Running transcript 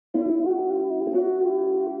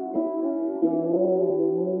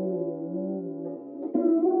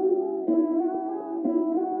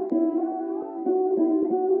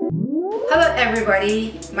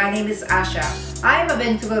everybody, my name is Asha. I'm a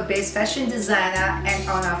Vancouver-based fashion designer and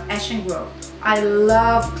owner of Asian Grove. I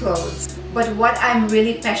love clothes, but what I'm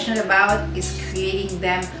really passionate about is creating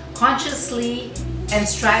them consciously and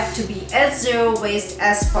strive to be as zero waste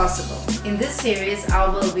as possible. In this series, I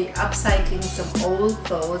will be upcycling some old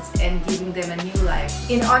clothes and giving them a new life.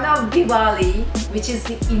 In honor of Diwali, which is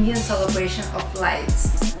the Indian celebration of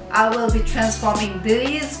lights, I will be transforming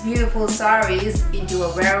these beautiful saris into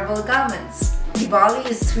a wearable garments. Diwali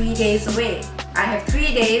is 3 days away. I have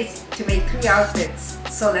 3 days to make 3 outfits.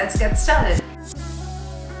 So let's get started.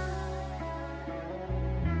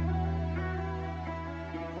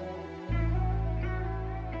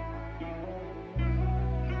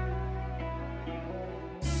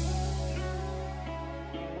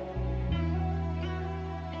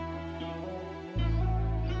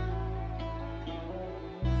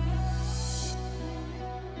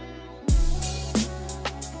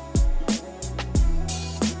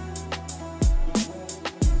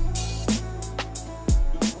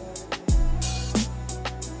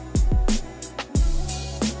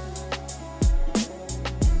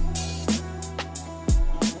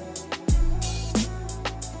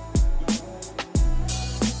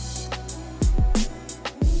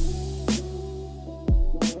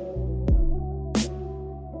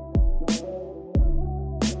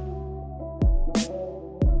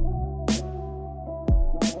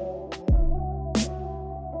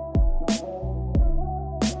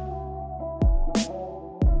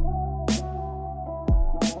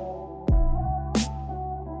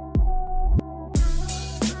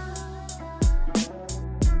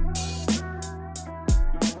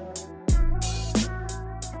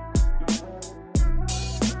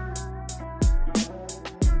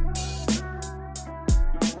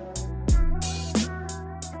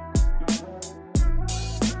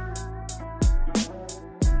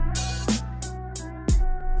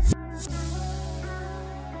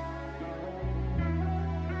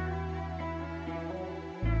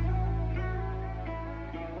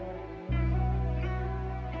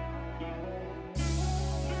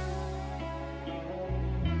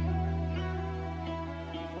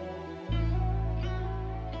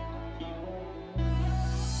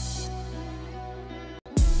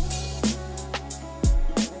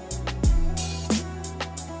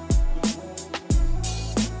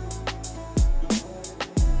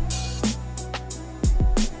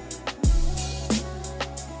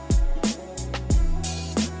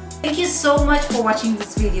 Thank you so much for watching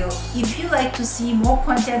this video. If you like to see more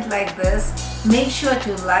content like this, make sure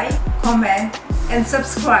to like, comment and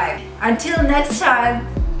subscribe. Until next time,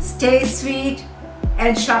 stay sweet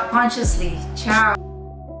and shop consciously. Ciao.